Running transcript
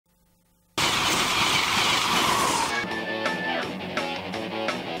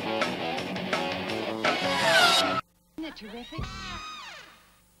terrific.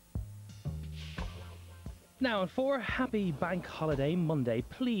 Now, for happy Bank Holiday Monday,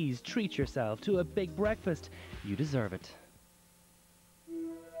 please treat yourself to a big breakfast. You deserve it.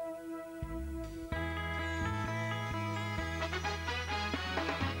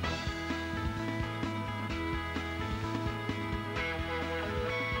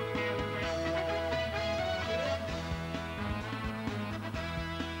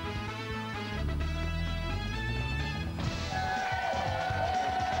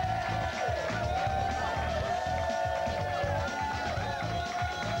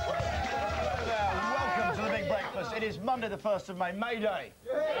 It is Monday the 1st of May, May Day.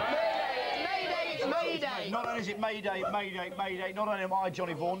 Mayday, it's May Day. Not only is it May Day, not only am I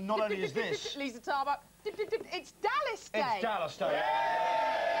Johnny Vaughan, not only is this... Lisa Tarbuck, it's Dallas Day. It's Dallas Day.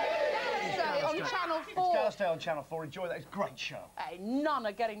 Dallas Day on Channel 4. It's Dallas Day on Channel 4. Enjoy that. It's a great show. Hey, none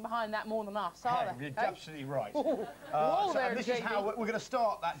are getting behind that more than us, are they? You're absolutely right. And this is how we're going to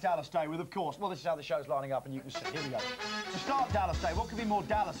start that Dallas Day with, of course, well, this is how the show's lining up, and you can see. Here we go. To start Dallas Day, what could be more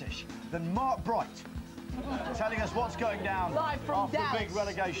Dallas-ish than Mark Bright telling us what's going down live from after Dallas. the big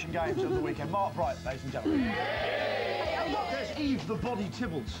relegation games of the weekend. Mark Bright, ladies and gentlemen. Hey, there's Eve the Body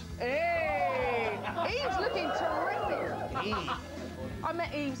Tibbles. Hey, Eve's looking terrific. Eve. I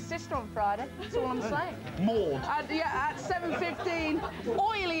met Eve's sister on Friday. That's all I'm saying. Maud. At 7:15,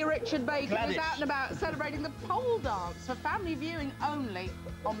 oily Richard Bacon Gladys. is out and about celebrating the pole dance for family viewing only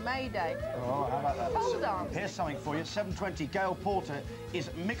on May Day. Oh, how about that? Pole dance. Here's something for you. At 7:20, Gail Porter is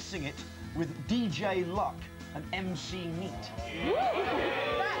mixing it with DJ Luck and MC Neat.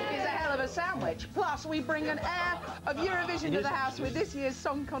 That is a hell of a sandwich. Plus, we bring an air of Eurovision to the house with this year's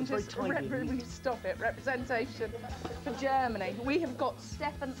Song Contest representation for Germany. We have got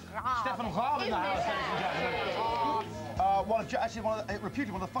Stefan Raab. Stefan Raab in the house, ladies and gentlemen.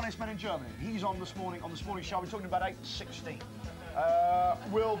 Reputed one of the funniest men in Germany. He's on this morning, on this morning show. We're talking about 8:16.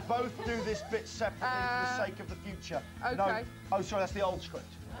 We'll both do this bit separately for the sake of the future. Okay. No, oh, sorry, that's the old script.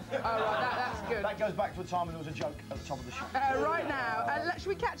 Oh, right, that's good. That goes back to a time when there was a joke at the top of the show. Right now, should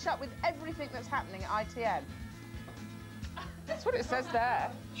we catch up with everything that's happening at ITN? That's what it says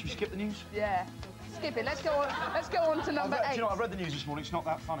there. Should we skip the news? Yeah. Skip it. Let's go on to number 8. Do you know, I read the news this morning. It's not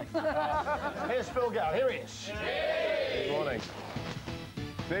that funny. Here's Phil Gow. Here he is. Good morning.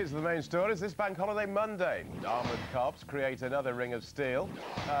 These are the main stories this Bank Holiday Monday. Armoured cops create another ring of steel.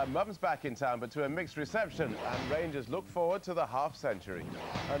 Mum's back in town, but to a mixed reception, and Rangers look forward to the half-century.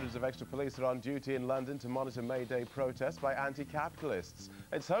 Hundreds of extra police are on duty in London to monitor May Day protests by anti-capitalists.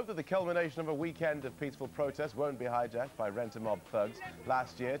 It's hoped that the culmination of a weekend of peaceful protests won't be hijacked by rent-a-mob thugs.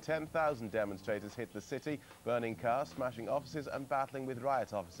 Last year, 10,000 demonstrators hit the city, burning cars, smashing offices and battling with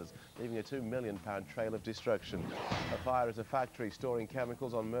riot officers, leaving a £2 million trail of destruction. A fire at a factory storing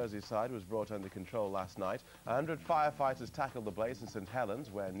chemicals on Merseyside was brought under control last night. 100 firefighters tackled the blaze in St Helens,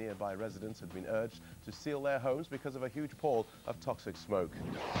 where nearby residents had been urged to seal their homes because of a huge pall of toxic smoke.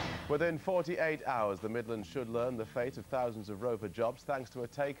 Within 48 hours, the Midlands should learn the fate of thousands of Rover jobs thanks to a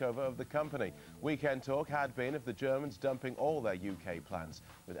takeover of the company. Weekend talk had been of the Germans dumping all their UK plans.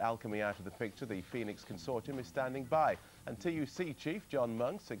 With Alchemy out of the picture, the Phoenix Consortium is standing by. And TUC chief John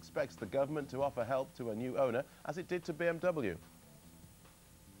Monks expects the government to offer help to a new owner, as it did to BMW.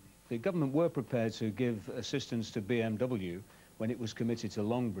 The government were prepared to give assistance to BMW when it was committed to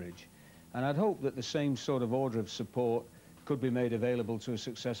Longbridge, and I'd hope that the same sort of order of support could be made available to a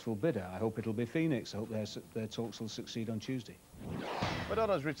successful bidder. I hope it'll be Phoenix. I hope their talks will succeed on Tuesday.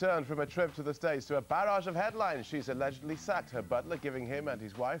 Madonna's returned from a trip to the States to a barrage of headlines. She's allegedly sacked her butler, giving him and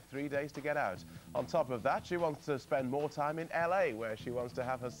his wife 3 days to get out. On top of that, she wants to spend more time in LA, where she wants to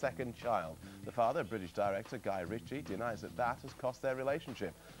have her second child. The father, British director Guy Ritchie, denies that has cost their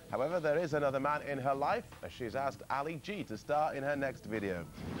relationship. However, there is another man in her life, as she's asked Ali G to star in her next video.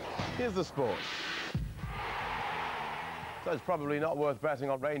 Here's the sport. So it's probably not worth betting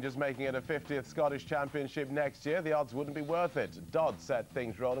on Rangers making it a 50th Scottish Championship next year. The odds wouldn't be worth it. Dodd set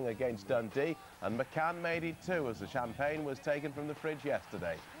things rolling against Dundee, and McCann made it too, as the champagne was taken from the fridge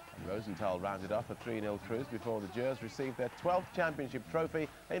yesterday. And Rosenthal rounded off a 3-0 cruise before the Gers received their 12th championship trophy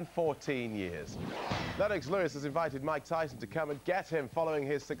in 14 years. Lennox Lewis has invited Mike Tyson to come and get him following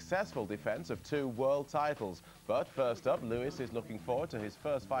his successful defence of 2 world titles. But first up, Lewis is looking forward to his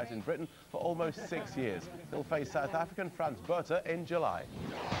first fight in Britain for almost 6 years. He'll face South African Franz Butter in July.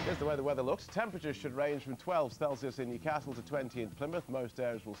 Here's the way the weather looks. Temperatures should range from 12 Celsius in Newcastle to 20 in Plymouth. Most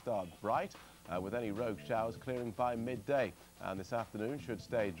areas will start bright, with any rogue showers clearing by midday. And this afternoon should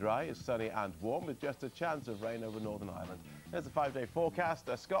stay dry, sunny and warm, with just a chance of rain over Northern Ireland. There's a 5-day forecast.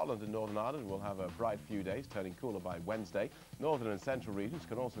 Scotland and Northern Ireland will have a bright few days, turning cooler by Wednesday. Northern and central regions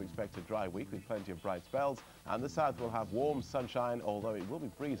can also expect a dry week with plenty of bright spells. And the south will have warm sunshine, although it will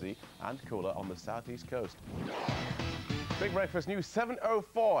be breezy and cooler on the southeast coast. Big Breakfast News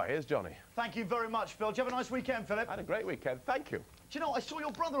 7:04. Here's Johnny. Thank you very much, Phil. Did you have a nice weekend, Philip? I had a great weekend. Thank you. Do you know, I saw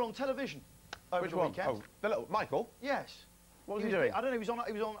your brother on television over Which the one? weekend. Oh, the little Michael? Yes. What was he doing? I don't know, he was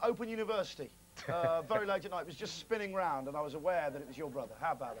on Open University. Very late at night. It was just spinning round, and I was aware that it was your brother.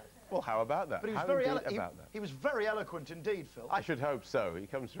 How about that? Well, how about that? But he was he was very eloquent indeed, Phil. I should hope so. He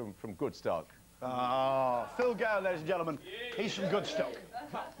comes from good stock. Ah, Phil Gail, ladies and gentlemen. He's from good stock.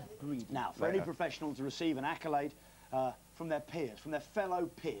 Now, for any professional to receive an accolade from their peers, from their fellow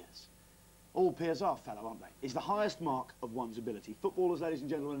peers, all peers are fellow, aren't they? It's the highest mark of one's ability. Footballers, ladies and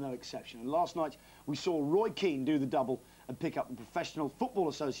gentlemen, are no exception. And last night, we saw Roy Keane do the double and pick up the Professional Football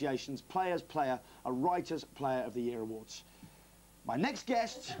Association's Players' Player, a Writers' Player of the Year awards. My next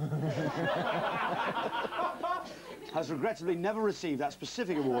guest has regrettably never received that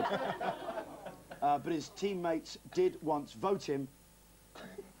specific award, but his teammates did once vote him.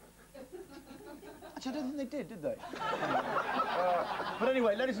 Actually, I don't think they did they? But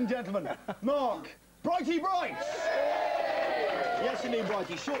anyway, ladies and gentlemen, Mark Brighty Bright! Yes, indeed,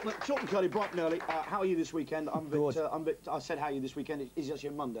 Brighty. Short and curly, bright and early. How are you this weekend? I'm a bit, I said how are you this weekend. It's actually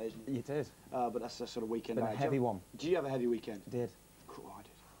a Monday, isn't it? You did. But that's a sort of weekend. Been a heavy one. Did you have a heavy weekend? I did. Cool, I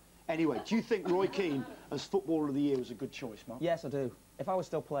did. Anyway, do you think Roy Keane as Footballer of the Year was a good choice, Mark? Yes, I do. If I was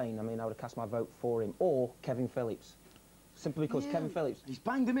still playing, I mean, I would have cast my vote for him or Kevin Phillips. Simply because Kevin Phillips... He's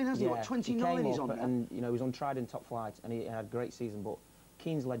banged him in, hasn't he? What, 29 he's on now? And, you know, he's untried in top flight, and he had a great season, but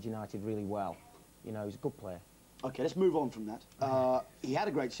Keane's led United really well. You know, he's a good player. OK, let's move on from that. He had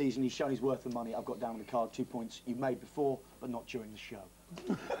a great season. He's shown his worth of money. I've got down on the card 2 points you made before, but not during the show.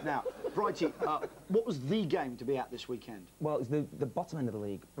 Now, Brighty, what was the game to be at this weekend? Well, it's the bottom end of the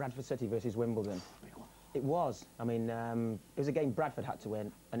league, Bradford City versus Wimbledon. It was. I mean, it was a game Bradford had to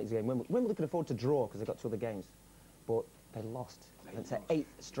win, and it's a game Wimbledon could afford to draw because they got 2 other games, but they lost. It's their 8th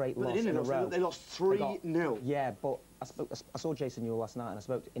straight loss in a row. They lost 3-0. Yeah, but I saw Jason Newell last night,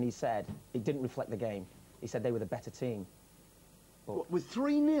 and he said it didn't reflect the game. He said they were the better team. But what, with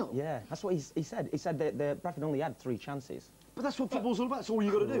 3-0? Yeah, that's what he said. He said that Bradford only had 3 chances. But that's what football's all about. That's all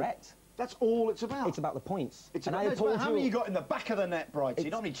you've got to do. Correct. That's all it's about. It's about the points. It's about how many you got in the back of the net, Brighty,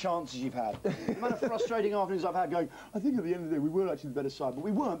 not how many chances you've had. The amount of frustrating afternoons I've had going, I think at the end of the day we were actually the better side, but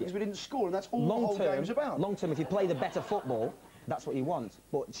we weren't because we didn't score, and that's all the whole game's about. Long term, if you play the better football, that's what you want.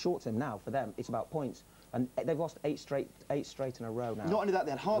 But short term now, for them, it's about points. And they've lost 8 straight in a row now. Not only that,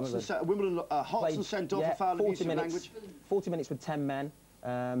 they had Wimbledon Hartson sent off a foul of use of language. 40 minutes with 10 men.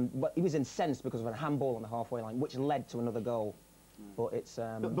 But he was incensed because of a handball on the halfway line, which led to another goal. But it's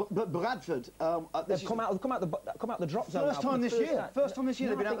but Bradford they've come out the drop zone. First time this year. First time this year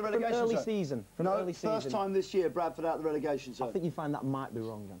they've been out the relegation zone. Early season. First time this year Bradford out the relegation zone. I think you find that might be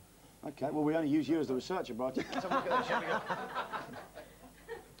wrong, John. Okay, well we only use you as the researcher, Brighty. Let's have a look at that, shall we go?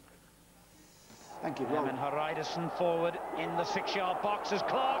 Thank you. And Haridason forward in the 6-yard box as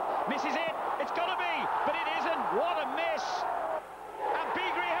Clark misses it. It's got to be, but it isn't. What a miss! And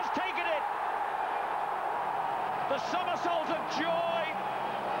Beagrie has taken it. The somersault of joy.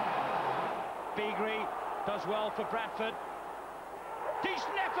 Beagrie does well for Bradford.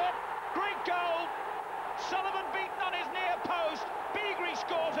 Decent effort. Great goal. Sullivan beaten on his near post. Beagrie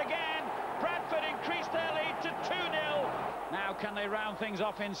scores again. Bradford increased their lead to 2-0. Now can they round things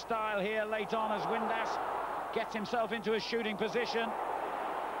off in style here late on as Windass gets himself into a shooting position.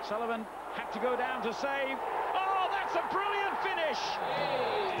 Sullivan had to go down to save. Oh, that's a brilliant finish!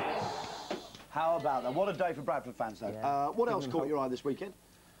 How about that? What a day for Bradford fans, though. Yeah. What else caught your eye this weekend?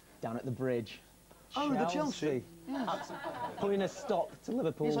 Down at the bridge. Oh, the Chelsea. Yes. Putting a stop to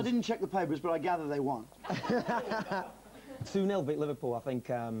Liverpool. Yes, I didn't check the papers, but I gather they won. 2-0 beat Liverpool. I think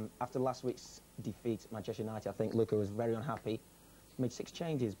after last week's defeat at Manchester United, I think Luka was very unhappy. Made 6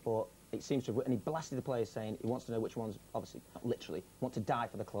 changes, but it seems to have... And he blasted the players saying he wants to know which ones, obviously, not literally, want to die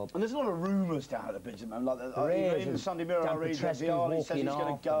for the club. And there's a lot of rumours down at the bridge, man. Like in the Sunday Mirror, I read that Vialli says he's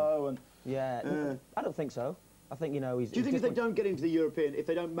going to go. And yeah, I don't think so. I think, you know, he's... Do you think if they don't get into the European, if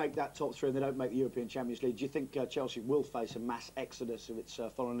they don't make that top 3 and they don't make the European Champions League, do you think Chelsea will face a mass exodus of its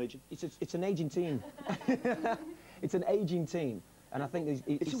foreign legion? It's an ageing team. It's an ageing team. And I think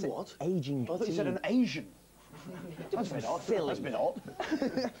it's a what? Ageing I thought you said an Asian. That's a bit odd. Silly. That's a bit odd.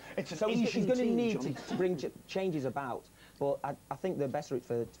 It's an so Asian he's going to need to bring changes about. But I think the best route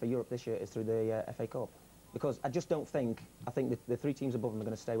for Europe this year is through the FA Cup. Because I just don't think... I think the 3 teams above them are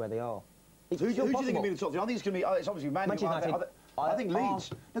going to stay where they are. So who do you think will be the top 3? I think it's going to be... it's obviously Man United. I think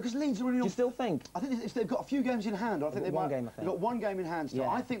Leeds. No, because Leeds are really. Do you still think? I think if they've got a few games in hand, I think they've got one game in hand. Still.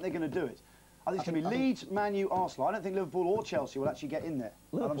 Yeah. I think they're going to do it. I think it's going to be Leeds, Man U, Arsenal. I don't think Liverpool or Chelsea will actually get in there.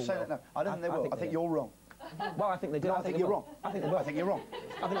 Liverpool I'm saying that, no, I don't think they will. I think you're wrong. Well, I think they do. No, I think you're wrong. I think they will. I think you're wrong.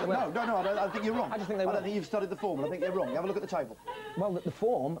 I think they will. No, I think you're wrong. I just think they will. I don't think you've studied the form. I think you're wrong. You have a look at the table. Well, the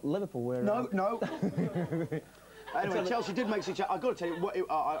form, Liverpool were... No. Anyway, Chelsea did make such a... I've got to tell you,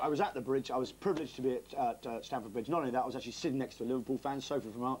 I was at the bridge. I was privileged to be at Stamford Bridge. Not only that, I was actually sitting next to a Liverpool fan, Sophie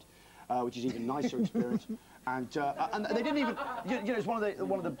from Art, which is even nicer experience. And they didn't even... You know, it's one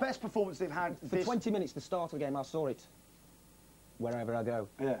of the best performances they've had. For 20 minutes, the start of the game, I saw it wherever I go.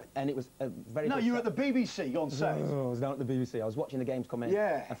 Yeah. And it was a very... No, you were at the BBC on set. Oh, I was down at the BBC. I was watching the games come in.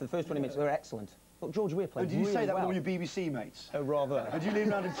 Yeah. And for the first 20 minutes, they were excellent. Look, George Weir played really well. Did you say that with all your BBC mates? Oh, rather. And you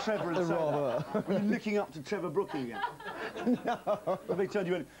lean around to Trevor and say rather. that? Were you looking up to Trevor Brooking again? No. When they turned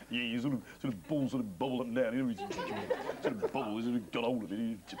you in, yeah, you sort of balls sort of bubble up and down. You know, sort of bubble, sort of got hold of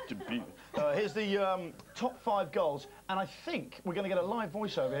it. Here's the top 5 goals, and I think we're going to get a live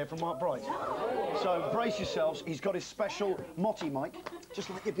voiceover here from Mark Bright. So brace yourselves. He's got his special Motty mic, just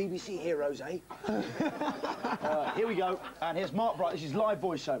like your BBC heroes, eh? Here we go, and here's Mark Bright. This is live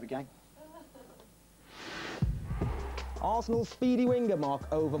voiceover, gang. Arsenal's speedy winger Mark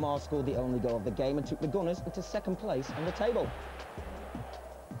Overmars scored the only goal of the game and took the Gunners into second place on the table.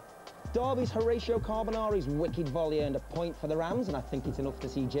 Derby's Horatio Carbonari's wicked volley earned a point for the Rams, and I think it's enough to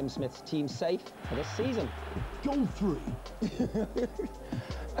see Jim Smith's team safe for this season. Goal 3.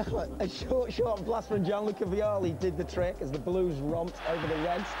 A short blast from Gianluca Vialli did the trick as the Blues romped over the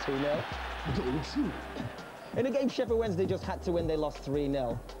Reds 2-0. In a game Sheffield Wednesday just had to win, they lost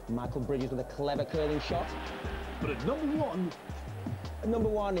 3-0. Michael Bridges with a clever curling shot. But at number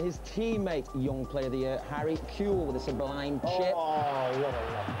one, his teammate, young player of the year, Harry Kewell with a sublime chip. Oh, what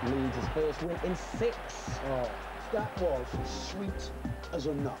a lot. Leads his first win in 6. Oh, that was sweet as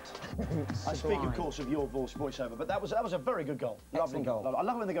a nut. I speak, of course, of your voiceover, but that was a very good goal. Lovely goal. I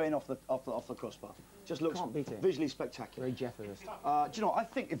love it when they go in off the crossbar. Just looks visually spectacular. Very Jeff first. Do you know, I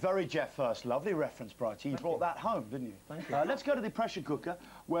think very Jeff first. Lovely reference, Brighty. You brought that home, didn't you? Thank you. Let's go to the pressure cooker,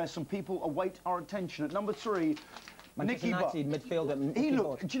 where some people await our attention. At number 3, Manchester United midfielder. He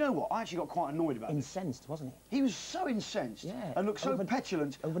looked. Do you know what? I actually got quite annoyed about incensed, wasn't he? He was so incensed. Yeah. And looked so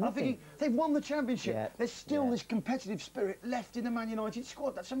petulant. I'm thinking they've won the championship. Yeah. There's still this competitive spirit left in the Man United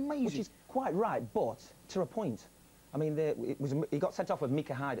squad. That's amazing. Which is quite right, but to a point. I mean, he got sent off with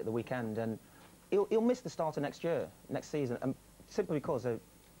Mika Hyde at the weekend, and he'll miss the start of next season, and simply because of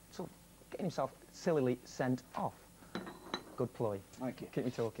sort of getting himself sillily sent off. Good ploy. Thank you. Keep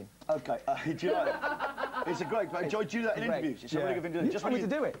me talking. Okay. Do you like it? It's a great. Do you do that in interviews? It's a really good thing to do. Just when you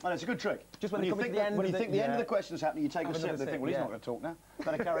do it. Oh, it's a good trick. Just when you think the end. When you think the end of the question's happening, you take a sip. They think, well, he's not going to talk now.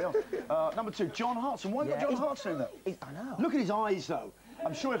 Better carry on. Number 2, John Hartson. Why have you got John Hartson in there? I know. Look at his eyes, though.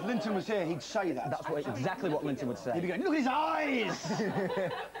 I'm sure if Linton was here, he'd say that. That's exactly what Linton would say. He'd be going, look at his eyes!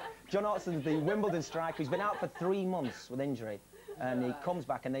 John Hartson's the Wimbledon striker. He's been out for 3 months with injury, and he comes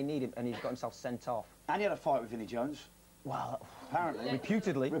back and they need him, and he's got himself sent off. And he had a fight with Vinnie Jones. Well, apparently.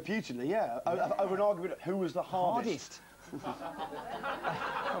 Reputedly, yeah. Over an argument who was the hardest.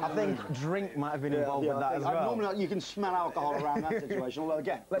 I think drink might have been involved with that as well. Normally, you can smell alcohol around that situation, although,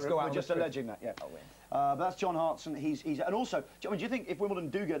 again, we're just alleging that, yeah. But that's John Hartson. And also, do you think if Wimbledon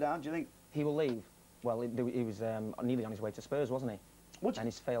do go down, do you think... He will leave. Well, he was nearly on his way to Spurs, wasn't he? And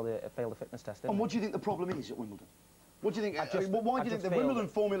he's failed a fitness test, And what do you think the problem is at Wimbledon? What do you think? Why do you think the Wimbledon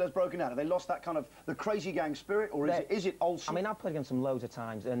formula has broken down? Have they lost that kind of the crazy gang spirit, or is it Olsen? I mean, I've played against them loads of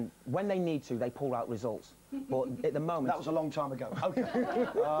times, and when they need to, they pull out results. But at the moment, that was a long time ago. Okay.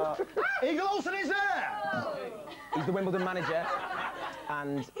 Eagle Olsen is there. He's the Wimbledon manager,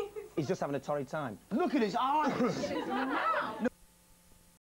 and he's just having a torrid time. Look at his eyes.